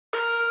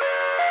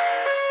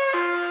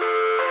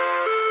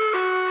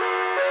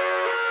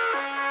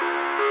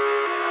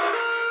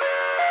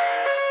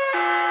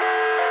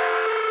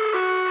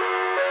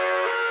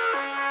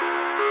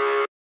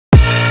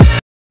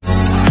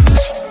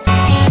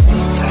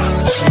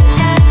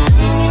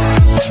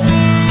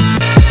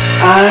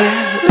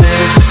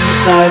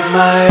inside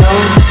my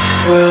own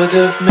world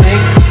of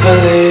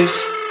make-believe.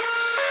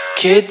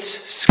 Kids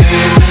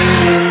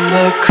screaming in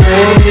their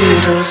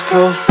cradles,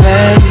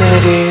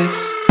 profanities.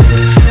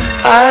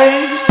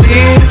 I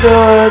see the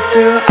world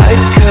through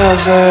ice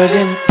covered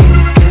in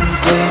ink and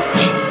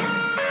bleach.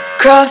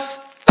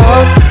 Cross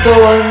out the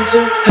ones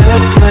who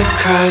heard my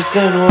cries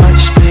and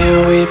watched me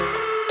weep.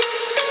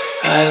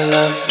 I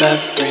love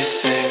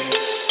everything.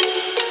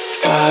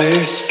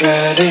 Fire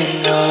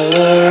spreading all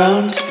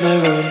around my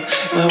room.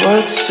 My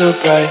world's so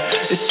bright,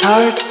 it's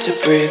hard to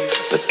breathe,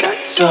 but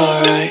that's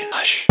alright.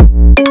 Hush.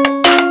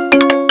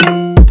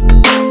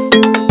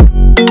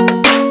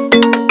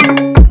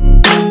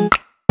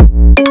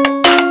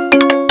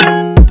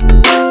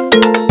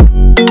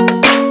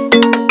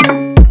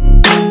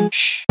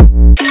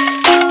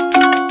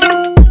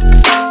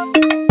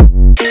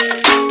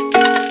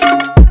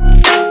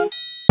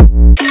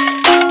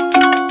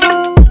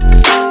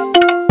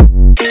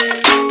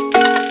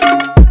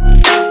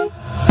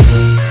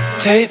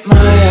 Take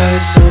my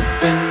eyes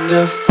open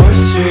to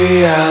force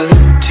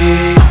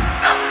reality.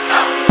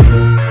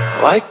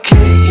 Why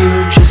can't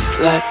you just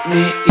let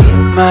me eat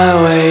my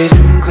weight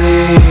in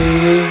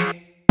glee?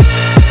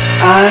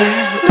 I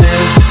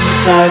live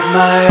inside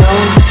my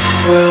own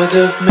world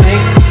of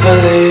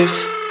make-believe.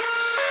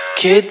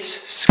 Kids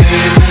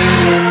screaming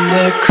in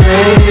their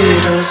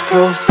cradles,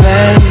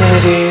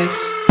 profanities.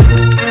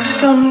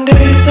 Some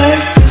days I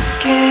feel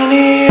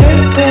skinnier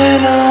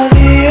than all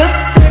the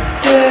other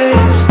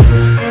days.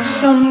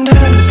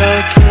 Sometimes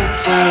I can't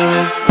tell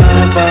if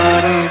my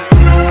body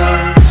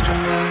belongs to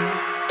me.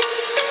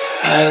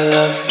 I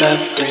love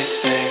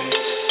everything.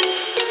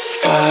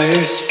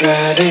 Fire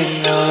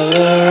spreading all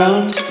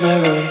around my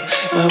room.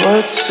 My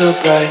world's so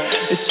bright,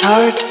 it's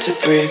hard to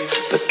breathe,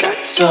 but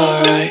that's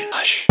alright.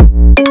 Hush.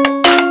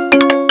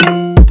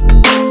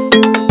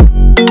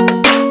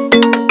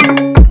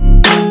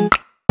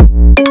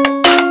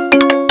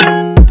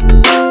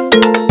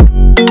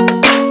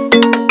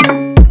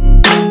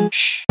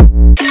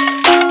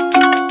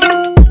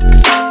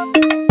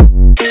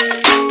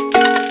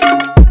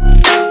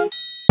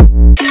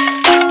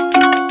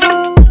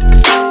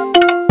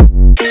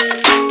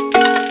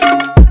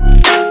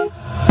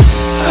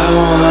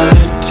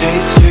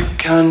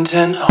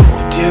 Content,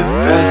 hold your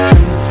breath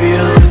and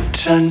feel the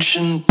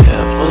tension.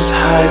 Devils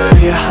hide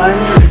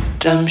behind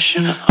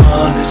redemption.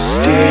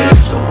 Honesty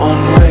is a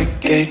one-way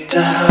gate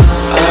to hell.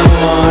 I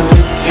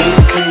wanna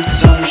taste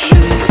consumption,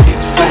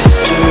 breathe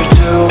faster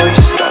to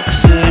waste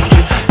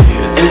oxygen.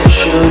 Hear the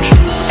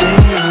children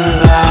sing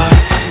aloud.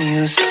 It's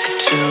music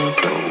till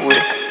the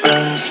wick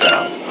burns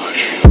out.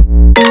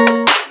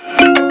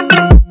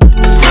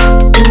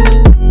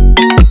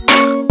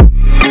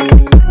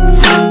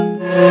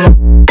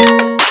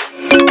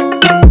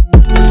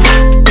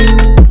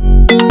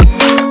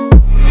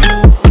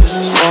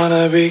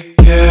 Be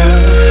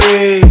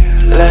carefree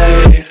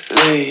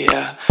lately,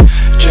 yeah.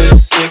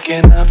 Just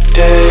kicking up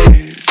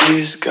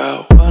daisies.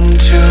 Got one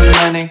too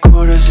many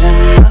quarters in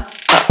my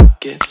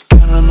pockets.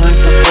 Count 'em like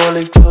the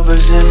 4-leaf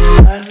clovers in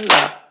my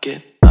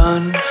locket.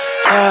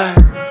 Untied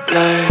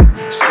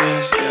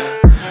laces, yeah.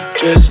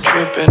 Just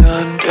tripping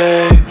on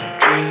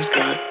daydreams.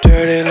 Got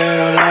dirty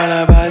little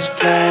lullabies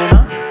playing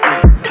on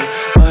repeat.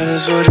 Might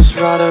as well just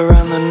ride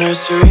around the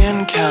nursery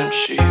and count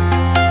sheep.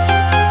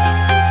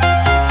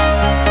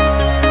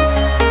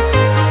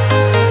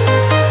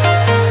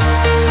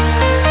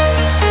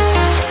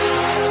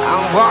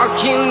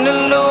 Walking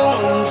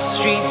alone, the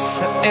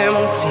streets are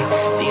empty.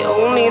 The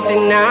only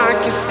thing I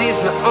can see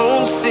is my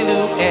own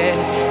silhouette.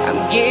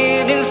 I'm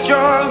getting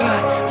stronger,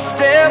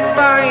 step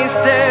by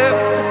step.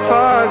 The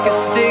clock is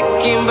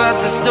ticking, but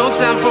there's no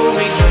time for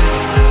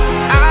regrets.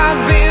 I've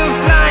been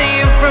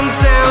flying from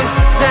town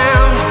to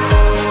town,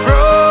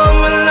 from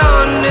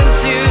London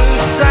to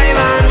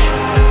Taiwan.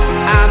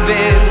 I've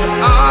been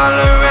all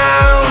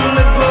around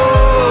the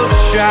globe,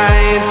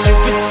 trying to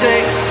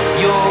protect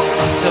your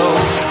soul.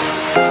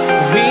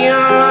 We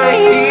are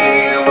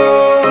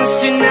heroes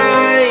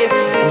tonight.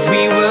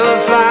 We will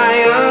fly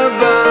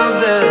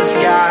above the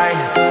sky.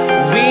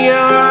 We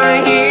are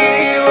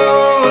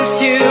heroes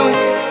tonight.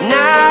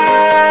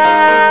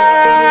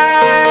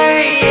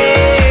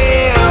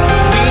 Yeah.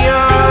 We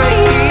are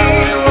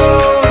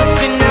heroes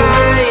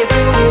tonight.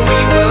 We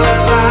will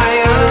fly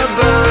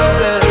above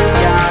the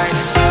sky.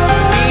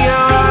 We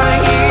are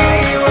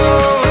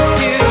heroes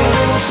tonight.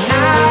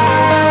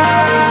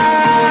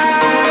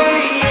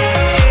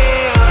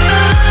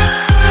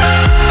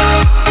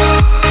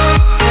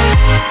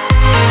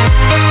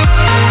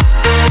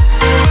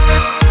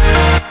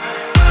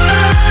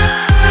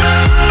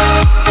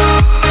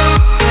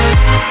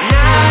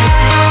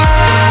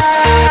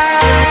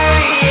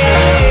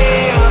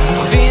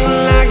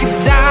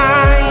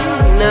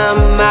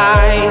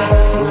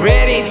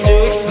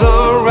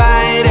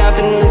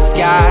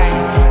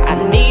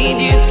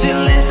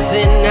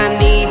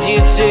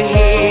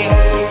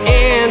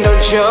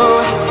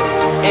 Show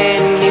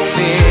any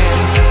fear.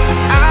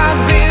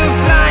 I've been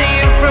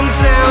flying from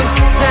town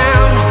to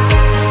town,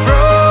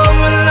 from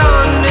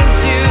London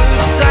to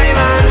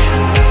Taiwan.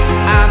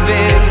 I've been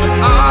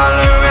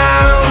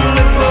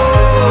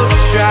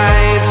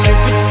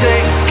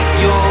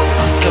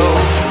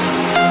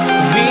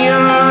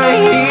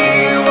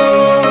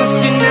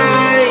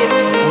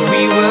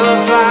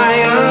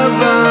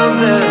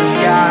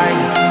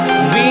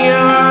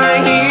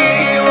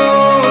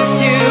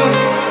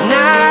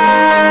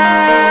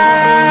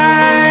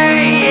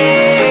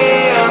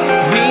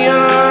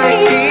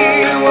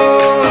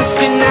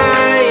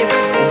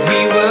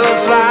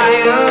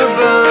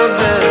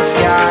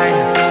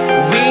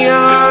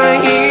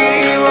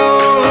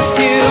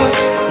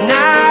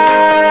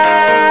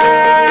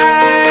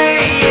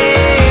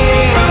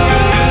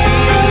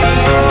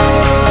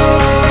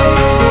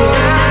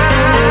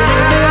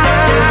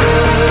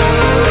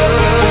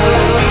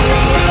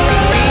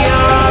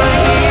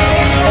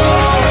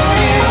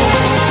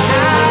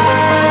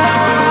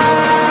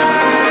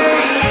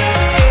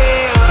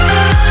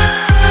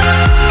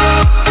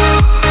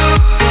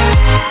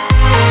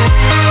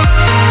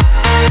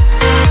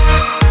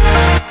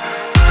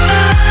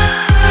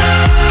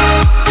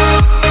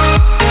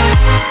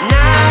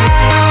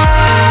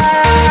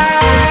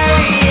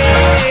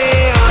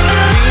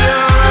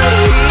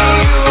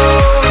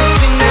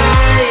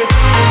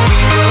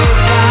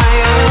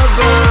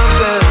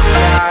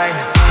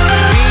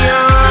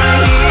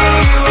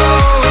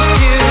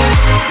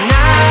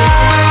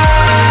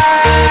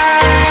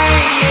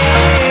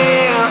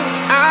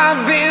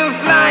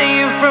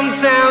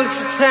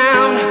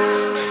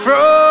around,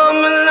 from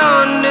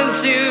London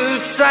to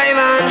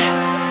Taiwan.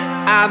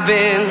 I've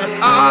been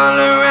all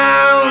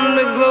around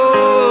the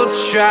globe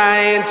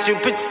trying to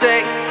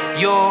protect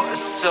your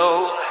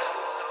soul.